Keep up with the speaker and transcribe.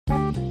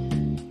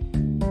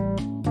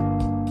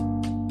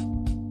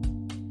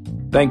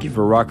Thank you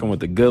for rocking with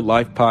the Good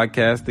Life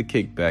Podcast, The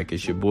Kickback.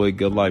 It's your boy,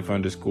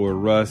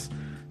 GoodLife_Russ.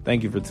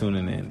 Thank you for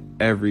tuning in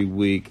every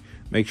week.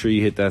 Make sure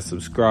you hit that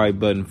subscribe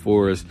button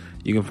for us.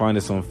 You can find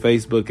us on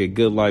Facebook at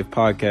Good Life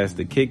Podcast,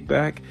 The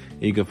Kickback.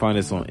 And you can find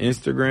us on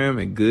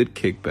Instagram at Good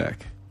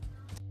Kickback.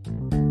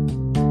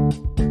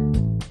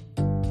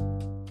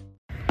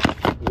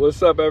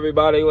 What's up,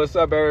 everybody? What's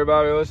up,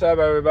 everybody? What's up,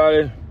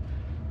 everybody?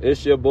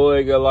 It's your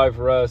boy, Good Life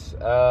Russ.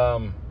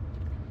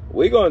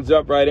 We're going to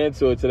jump right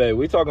into it today.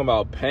 We're talking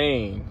about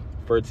pain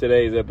for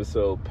today's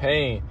episode.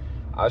 Pain.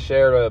 I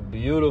shared a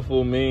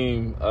beautiful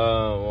meme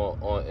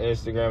on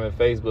Instagram and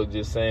Facebook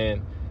just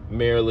saying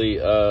merely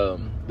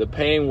the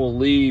pain will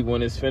leave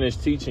when it's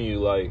finished teaching you.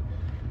 Like,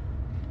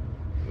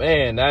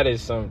 man, that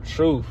is some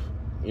truth.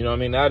 You know what I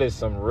mean? That is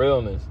some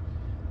realness.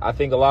 I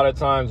think a lot of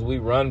times we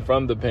run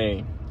from the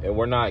pain and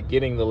we're not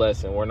getting the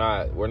lesson. We're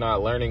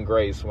not learning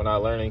grace. We're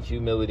not learning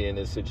humility in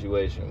this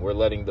situation. We're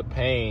letting the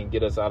pain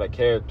get us out of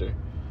character.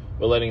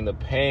 We're letting the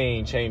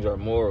pain change our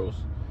morals.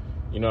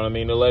 You know what I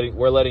mean?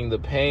 We're letting the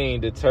pain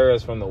deter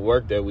us from the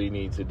work that we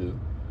need to do.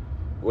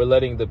 We're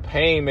letting the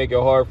pain make it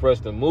hard for us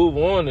to move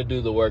on to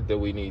do the work that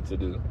we need to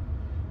do.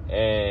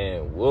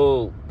 And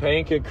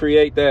pain can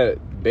create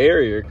that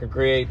barrier, can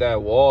create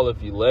that wall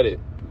if you let it.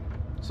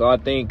 So I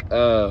think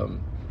a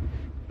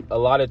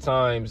lot of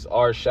times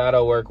our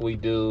shadow work we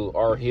do,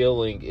 our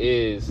healing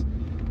is,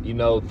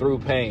 through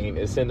pain.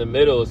 It's in the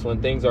middle. It's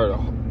when things are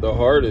the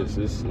hardest.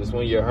 It's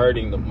when you're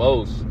hurting the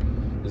most.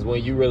 Is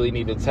when you really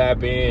need to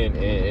tap in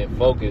and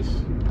focus.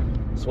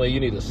 It's when you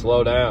need to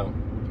slow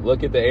down.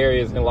 Look at the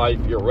areas in life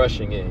you're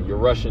rushing in. You're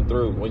rushing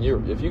through.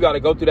 If you got to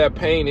go through that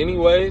pain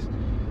anyways,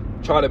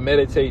 try to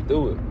meditate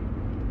through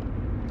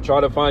it. Try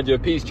to find your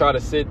peace. Try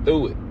to sit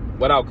through it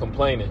without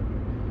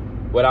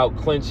complaining, without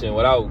clenching,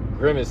 without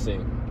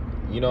grimacing.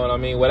 You know what I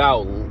mean?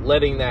 Without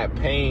letting that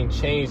pain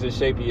change the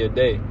shape of your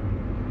day.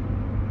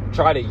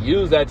 Try to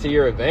use that to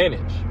your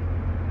advantage.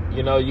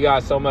 You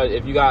got so much.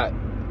 If you got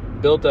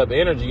built up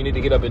energy, you need to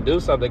get up and do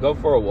something. Go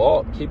for a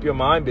walk. Keep your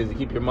mind busy.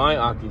 Keep your mind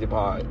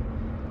occupied.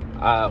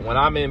 When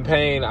I'm in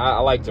pain, I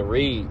like to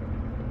read.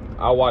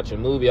 I'll watch a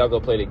movie. I'll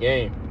go play the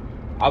game.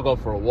 I'll go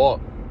for a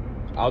walk.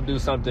 I'll do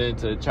something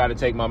to try to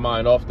take my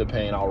mind off the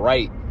pain. I'll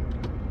write.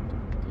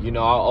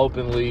 I'll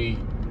openly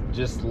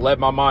just let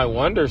my mind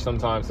wander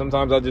sometimes.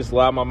 Sometimes I'll just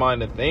allow my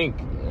mind to think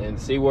and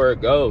see where it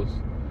goes.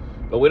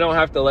 But we don't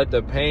have to let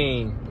the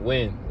pain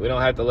win. We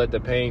don't have to let the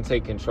pain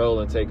take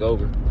control and take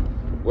over.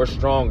 We're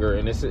stronger,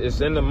 and it's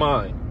in the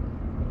mind.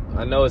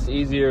 I know it's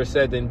easier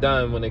said than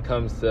done when it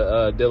comes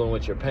to dealing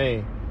with your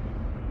pain,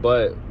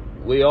 but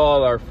we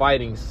all are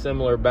fighting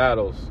similar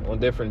battles on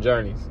different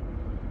journeys.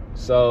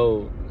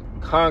 So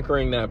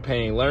conquering that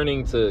pain,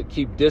 learning to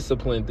keep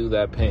discipline through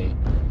that pain.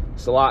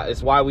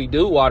 It's why we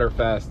do water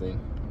fasting.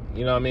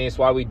 You know what I mean? It's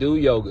why we do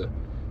yoga.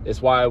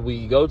 It's why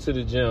we go to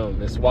the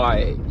gym. It's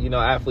why,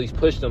 athletes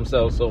push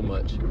themselves so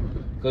much,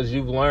 because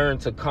you've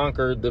learned to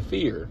conquer the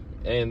fear.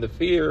 And the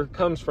fear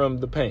comes from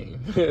the pain.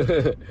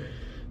 The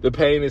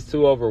pain is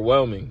too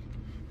overwhelming.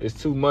 It's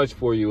too much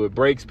for you. It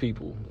breaks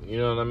people. You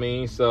know what I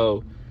mean?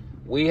 So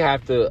we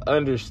have to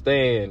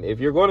understand, if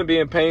you're going to be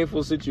in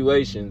painful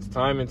situations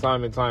time and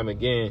time and time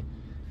again,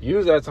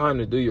 use that time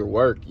to do your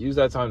work. Use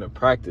that time to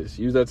practice.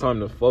 Use that time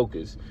to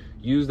focus.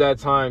 Use that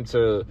time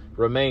to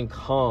remain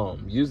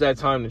calm. Use that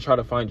time to try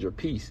to find your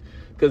peace.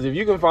 Because if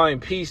you can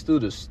find peace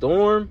through the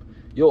storm,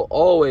 you'll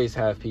always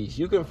have peace.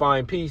 You can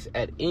find peace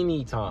at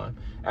any time.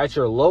 At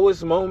your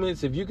lowest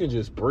moments, if you can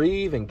just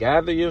breathe and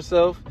gather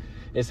yourself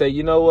and say,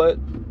 you know what?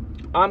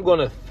 I'm going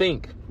to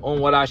think on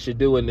what I should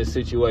do in this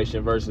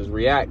situation versus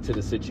react to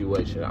the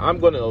situation. I'm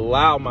going to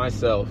allow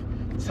myself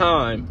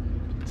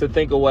time to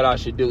think of what I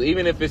should do,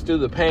 even if it's through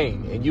the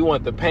pain, and you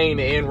want the pain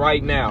to end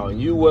right now,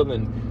 and you're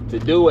willing to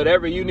do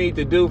whatever you need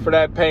to do for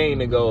that pain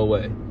to go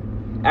away.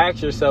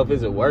 Ask yourself,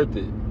 is it worth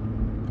it?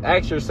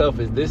 Ask yourself,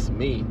 is this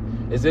me?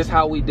 Is this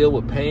how we deal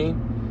with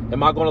pain?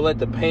 Am I going to let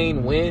the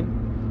pain win?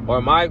 Or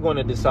am I going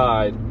to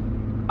decide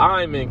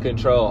I'm in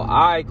control?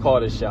 I call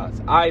the shots.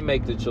 I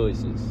make the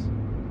choices.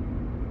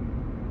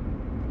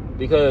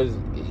 Because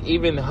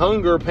even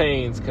hunger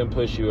pains can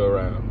push you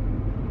around.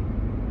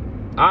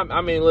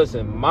 I mean,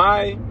 listen,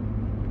 my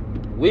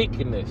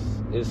weakness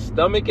is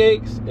stomach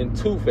aches and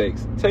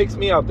toothaches. It takes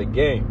me out the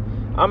game.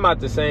 I'm not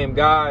the same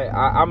guy.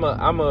 I'm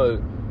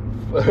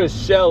a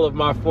shell of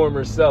my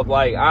former self.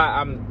 Like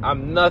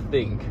I'm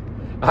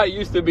nothing. I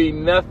used to be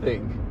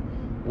nothing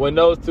when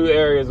those two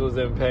areas was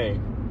in pain.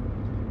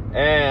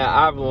 And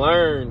I've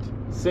learned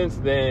since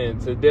then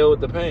to deal with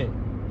the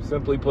pain.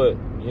 Simply put,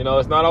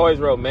 it's not always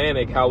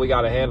romantic how we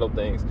got to handle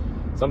things.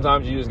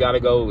 Sometimes you just got to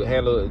go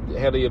handle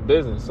your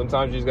business.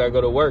 Sometimes you just got to go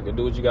to work and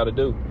do what you got to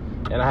do.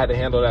 And I had to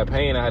handle that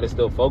pain. I had to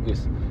still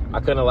focus. I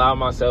couldn't allow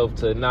myself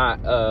to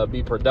not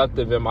be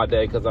productive in my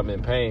day because I'm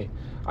in pain.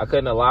 I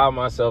couldn't allow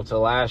myself to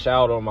lash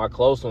out on my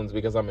close ones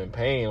because I'm in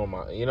pain.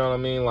 You know what I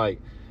mean?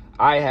 Like,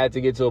 I had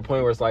to get to a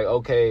point where it's like,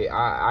 okay,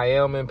 I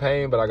am in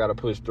pain, but I got to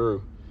push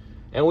through.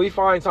 And we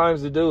find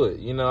times to do it.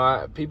 You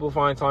know, people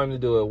find time to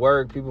do it at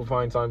work. People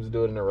find time to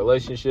do it in a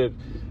relationship.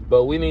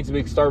 But we need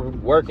to start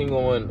working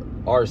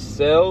on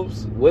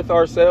ourselves. With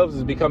ourselves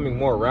is becoming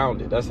more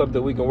rounded. That's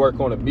something we can work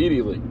on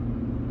immediately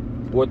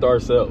with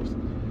ourselves.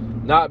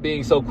 Not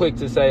being so quick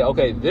to say,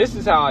 okay, this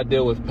is how I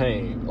deal with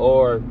pain.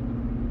 Or,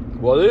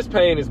 well, this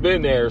pain has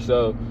been there.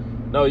 So,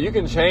 no, you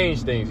can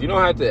change things. You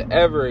don't have to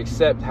ever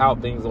accept how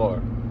things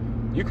are.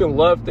 You can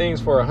love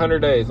things for 100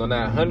 days. On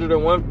that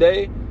 101st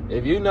day,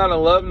 if you're not in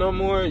love no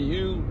more,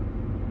 you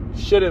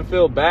shouldn't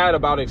feel bad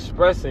about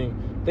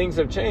expressing things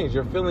have changed.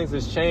 Your feelings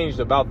has changed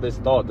about this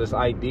thought, this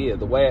idea,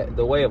 the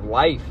way of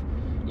life,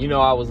 you know,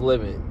 I was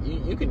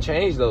living. You can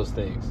change those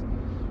things.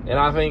 And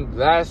I think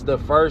that's the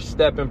first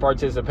step in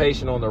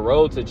participation on the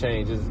road to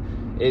change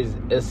is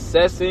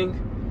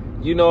assessing,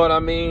 you know what I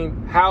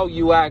mean, how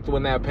you act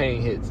when that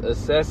pain hits.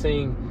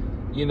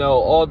 Assessing, you know,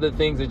 all the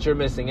things that you're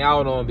missing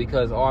out on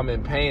because, oh, I'm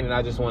in pain and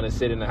I just want to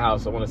sit in the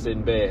house. I want to sit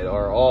in bed.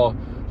 Or, oh,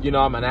 you know,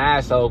 I'm an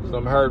asshole because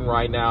I'm hurting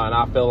right now and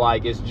I feel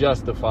like it's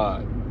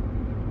justified.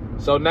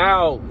 So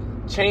now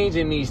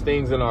changing these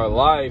things in our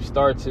life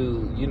start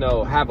to, you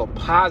know, have a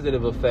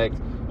positive effect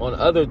on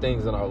other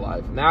things in our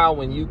life. Now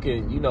when you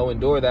can, you know,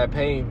 endure that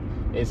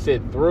pain and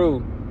sit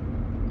through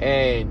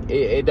and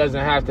it doesn't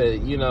have to,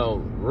 you know,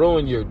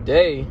 ruin your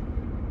day,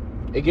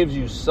 it gives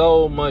you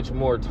so much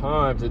more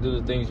time to do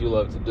the things you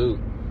love to do.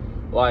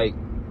 Like,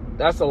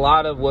 that's a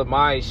lot of what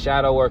my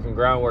shadow work and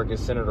groundwork is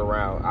centered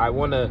around. I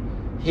want to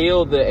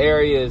heal the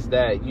areas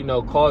that, you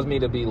know, cause me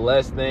to be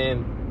less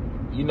than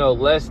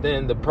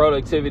the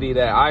productivity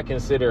that I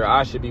consider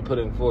I should be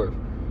putting forth.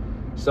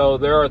 So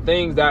there are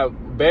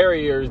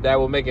barriers that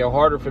will make it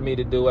harder for me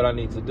to do what I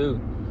need to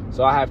do.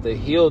 So I have to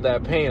heal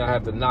that pain. I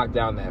have to knock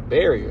down that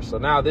barrier. So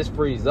now this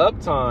frees up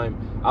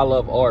time. I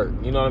love art.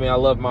 You know what I mean? I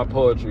love my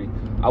poetry.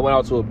 I went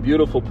out to a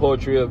beautiful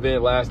poetry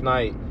event last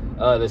night.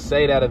 The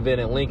Say That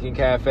event at Lincoln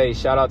Cafe.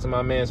 Shout out to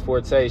my man's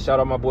Forte. Shout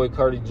out my boy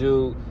Curdy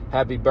Jude.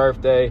 Happy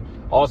birthday.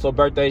 Also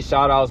birthday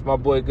shout outs my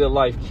boy Good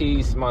Life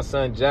Keys. My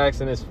son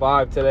Jackson is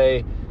 5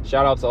 today.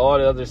 Shout out to all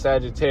the other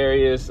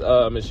Sagittarius.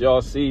 It's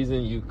y'all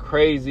season, you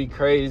crazy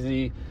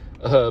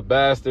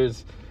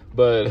bastards.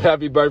 But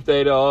happy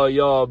birthday to all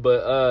y'all.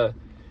 But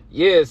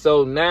yeah,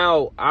 so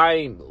now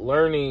I'm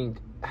learning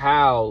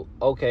how,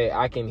 okay,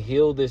 I can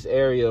heal this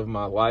area of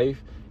my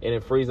life. And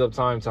it frees up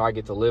time so I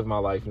get to live my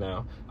life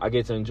now. I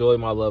get to enjoy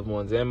my loved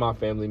ones and my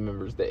family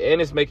members.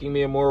 And it's making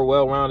me a more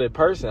well-rounded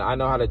person. I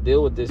know how to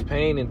deal with this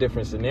pain in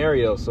different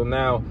scenarios. So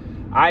now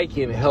I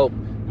can help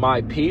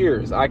my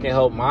peers. I can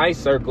help my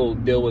circle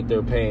deal with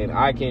their pain.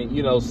 I can,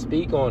 you know,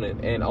 speak on it.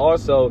 And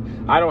also,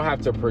 I don't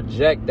have to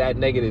project that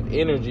negative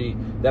energy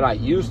that I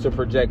used to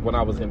project when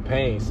I was in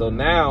pain. So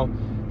now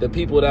the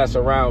people that's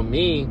around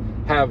me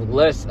have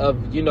less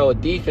of, you know, a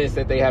defense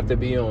that they have to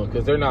be on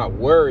because they're not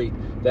worried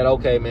that,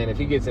 okay, man, if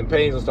he gets in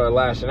pain and start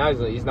lashing out,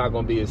 he's not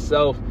going to be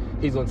himself.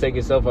 He's going to take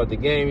himself out the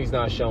game. He's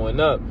not showing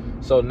up.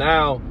 So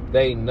now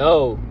they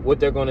know what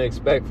they're going to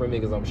expect from me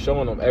because I'm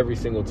showing them every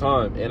single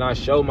time. And I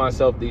show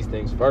myself these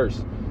things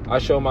first. I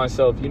show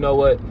myself, you know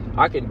what?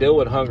 I can deal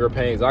with hunger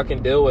pains. I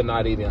can deal with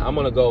not eating. I'm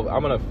going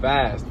to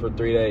fast for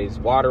 3 days,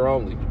 water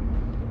only.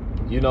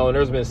 You know, and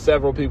there's been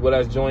several people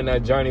that's joined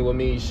that journey with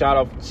me. Shout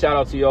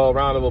out to y'all.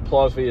 Round of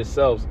applause for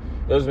yourselves.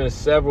 There's been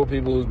several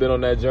people who's been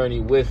on that journey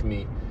with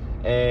me.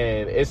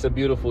 And it's a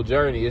beautiful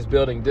journey. It's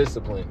building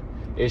discipline.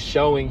 It's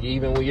showing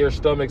even when your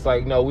stomach's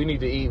like, no, we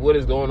need to eat. What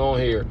is going on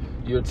here?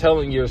 You're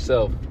telling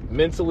yourself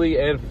mentally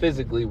and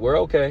physically, we're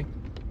okay.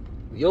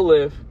 You'll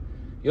live.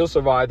 You'll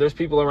survive. There's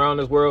people around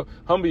this world.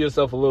 Humble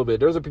yourself a little bit.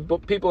 There's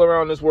people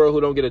around this world who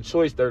don't get a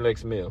choice their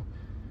next meal.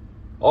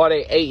 All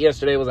they ate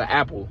yesterday was an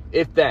apple,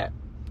 if that.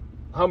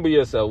 Humble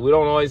yourself. We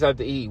don't always have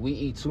to eat. We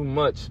eat too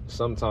much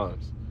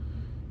sometimes.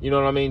 You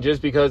know what I mean?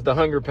 Just because the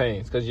hunger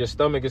pains, because your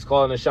stomach is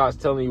calling the shots,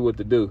 telling you what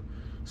to do.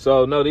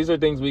 So, no, these are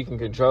things we can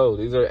control.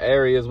 These are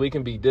areas we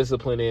can be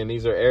disciplined in.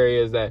 These are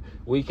areas that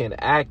we can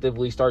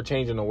actively start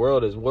changing the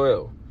world as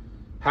well.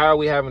 How are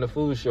we having a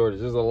food shortage?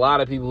 There's a lot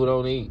of people who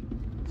don't eat.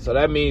 So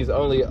that means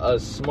only a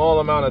small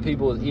amount of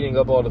people is eating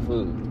up all the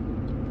food.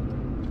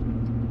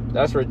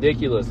 That's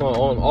ridiculous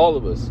on all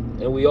of us.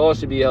 And we all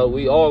should be held.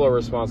 We all are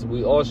responsible.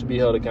 We all should be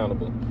held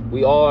accountable.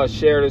 We all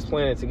share this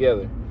planet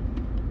together.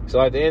 So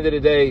at the end of the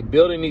day,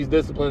 building these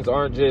disciplines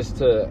aren't just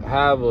to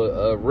have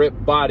a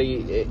ripped body.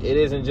 It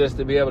isn't just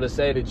to be able to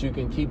say that you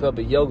can keep up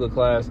a yoga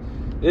class.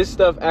 This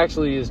stuff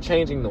actually is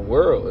changing the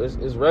world.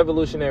 It's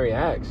revolutionary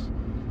acts.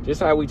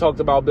 Just how we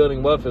talked about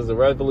building wealth is a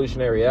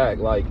revolutionary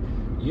act. Like,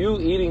 you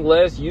eating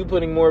less, you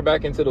putting more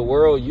back into the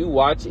world, you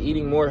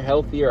eating more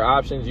healthier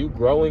options, you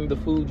growing the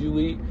food you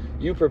eat,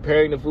 you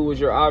preparing the food with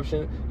your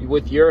option,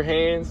 with your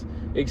hands,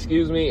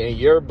 and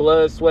your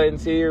blood, sweat, and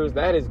tears.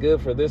 That is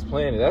good for this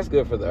planet. That's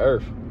good for the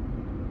earth.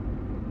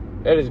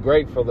 That is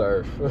great for the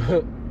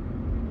earth.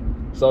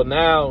 So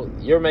now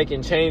you're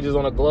making changes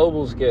on a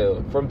global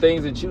scale from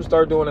things that you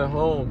start doing at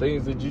home,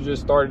 things that you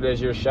just started as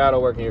your shadow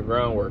work and your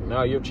groundwork.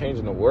 Now you're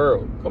changing the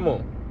world. Come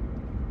on.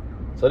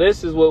 So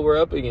this is what we're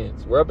up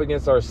against. We're up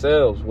against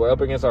ourselves. We're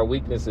up against our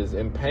weaknesses.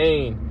 And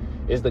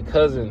pain is the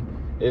cousin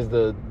is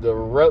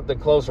the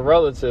close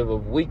relative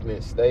of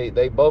weakness.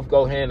 They both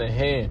go hand in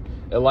hand.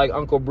 And like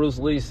Uncle Bruce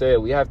Lee said,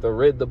 we have to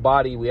rid the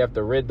body, we have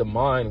to rid the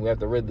mind, we have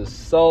to rid the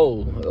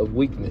soul of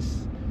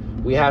weakness.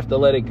 We have to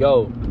let it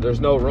go.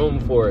 There's no room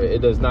for it.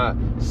 It does not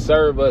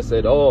serve us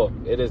at all.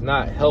 It does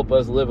not help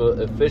us live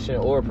an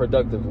efficient or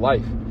productive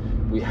life.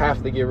 We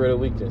have to get rid of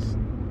weakness.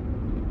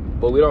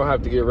 But we don't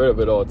have to get rid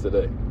of it all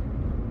today.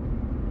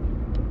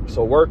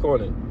 So work on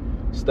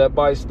it. Step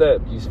by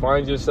step. You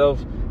find yourself,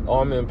 oh,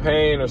 I'm in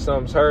pain or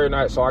something's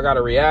hurting, so I got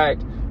to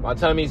react. My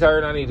tummy's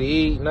hurting, I need to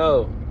eat.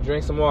 No.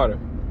 Drink some water.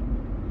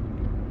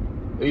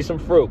 Eat some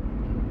fruit.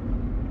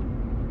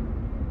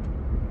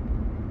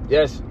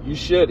 Yes, you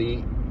should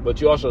eat, but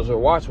you also should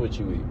watch what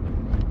you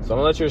eat. So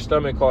don't let your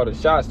stomach call the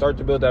shot. Start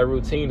to build that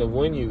routine of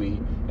when you eat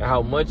and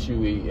how much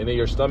you eat, and then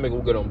your stomach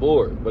will get on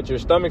board. But your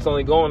stomach's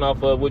only going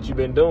off of what you've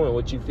been doing.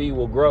 What you feed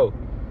will grow.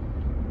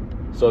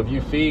 So if you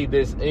feed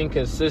this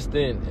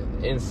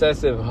inconsistent,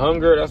 incessive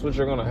hunger, that's what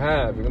you're going to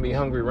have. You're going to be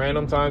hungry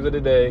random times of the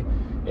day,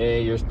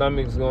 and your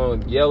stomach's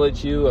going to yell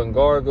at you and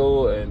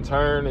gargle and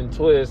turn and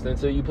twist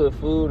until you put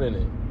food in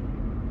it.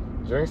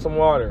 Drink some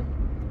water.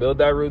 Build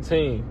that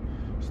routine.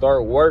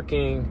 Start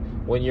working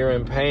when you're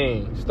in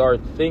pain.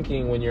 Start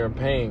thinking when you're in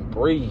pain.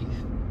 Breathe.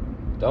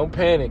 Don't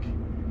panic.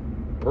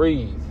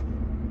 Breathe.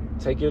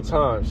 Take your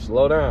time.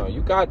 Slow down.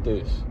 You got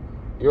this.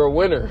 You're a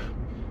winner.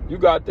 You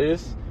got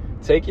this.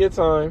 Take your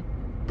time.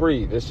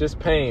 Breathe. It's just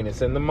pain.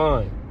 It's in the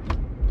mind.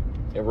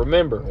 And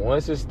remember,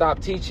 once it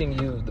stops teaching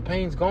you, the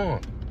pain's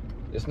gone.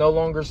 It no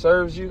longer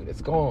serves you.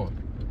 It's gone.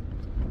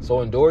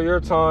 So endure your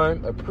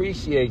time.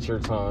 Appreciate your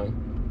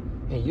time.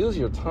 And use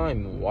your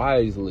time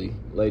wisely,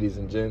 ladies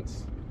and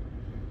gents.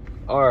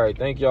 All right,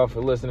 thank y'all for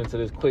listening to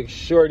this quick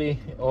shorty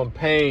on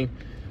pain.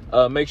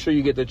 Make sure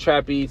you get the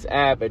Trap Eats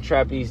app at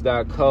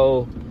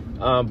trapeats.co.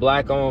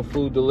 Black-owned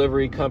food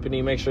delivery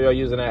company. Make sure y'all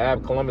using that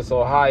app, Columbus,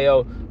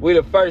 Ohio. We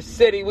the first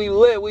city. We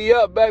lit. We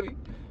up, baby.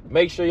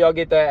 Make sure y'all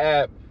get that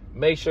app.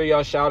 Make sure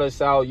y'all shout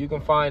us out. You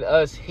can find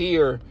us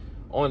here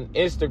on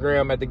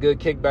Instagram at The Good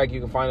Kickback. You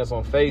can find us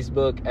on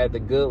Facebook at The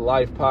Good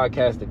Life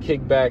Podcast, The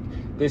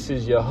Kickback. This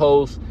is your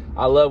host.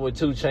 I love what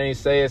 2 Chainz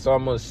said, so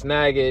I'm going to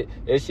snag it.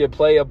 It's your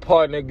player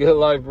partner, Good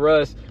Life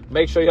Russ.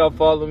 Make sure y'all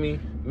follow me.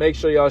 Make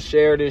sure y'all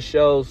share this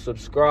show,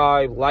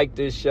 subscribe, like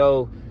this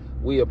show.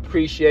 We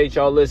appreciate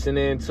y'all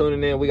listening,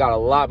 tuning in. We got a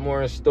lot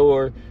more in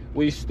store.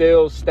 We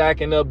still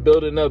stacking up,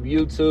 building up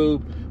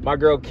YouTube. My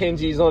girl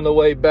Kenji's on the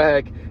way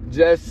back.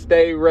 Just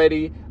stay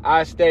ready.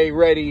 I stay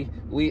ready.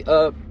 We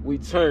up. We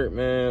turned,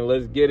 man.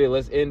 Let's get it.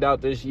 Let's end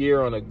out this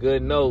year on a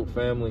good note,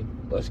 family.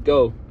 Let's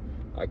go.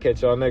 I'll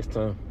catch y'all next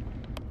time.